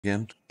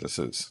Again, this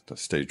is the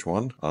stage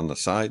 1 on the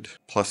side,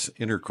 plus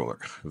intercooler,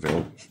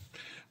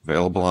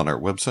 available on our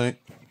website.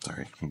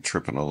 Sorry, I'm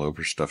tripping all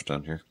over stuff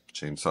down here.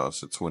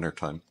 Chainsaws, it's winter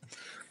time.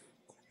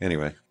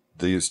 Anyway,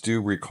 these do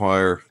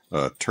require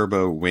a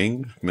turbo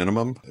wing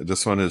minimum.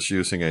 This one is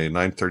using a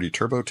 930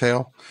 turbo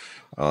tail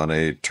on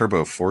a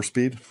turbo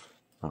 4-speed.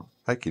 Oh,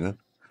 hi, Keenan.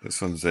 This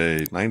one's a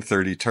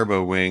 930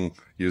 turbo wing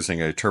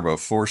using a turbo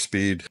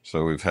 4-speed.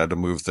 So we've had to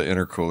move the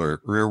intercooler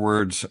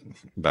rearwards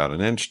about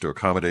an inch to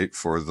accommodate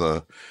for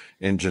the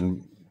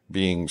engine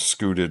being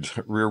scooted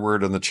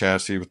rearward in the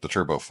chassis with the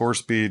turbo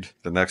 4-speed.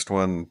 The next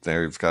one,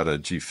 they've got a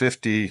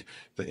G50.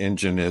 The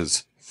engine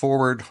is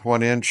forward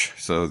 1 inch,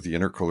 so the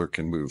intercooler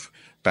can move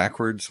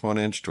backwards 1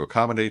 inch to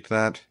accommodate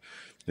that.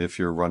 If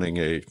you're running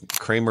a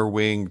Kramer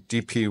wing,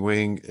 DP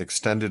wing,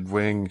 extended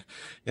wing,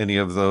 any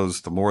of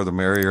those, the more the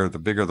merrier, the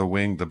bigger the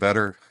wing, the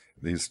better.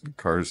 These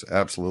cars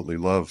absolutely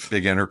love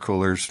big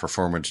intercoolers.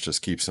 Performance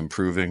just keeps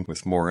improving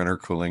with more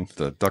intercooling.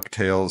 The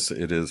ducktails,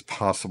 it is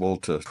possible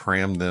to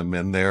cram them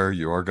in there.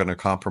 You are going to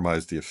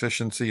compromise the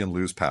efficiency and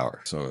lose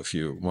power. So if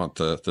you want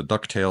the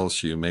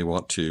ducktails, you may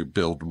want to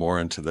build more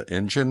into the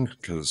engine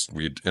because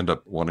we'd end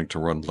up wanting to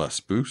run less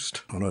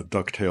boost on a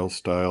ducktail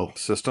style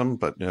system.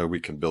 But we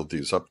can build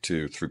these up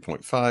to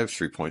 3.5,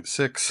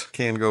 3.6.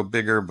 Can go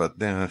bigger, but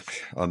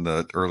on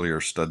the earlier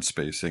stud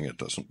spacing, it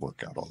doesn't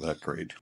work out all that great.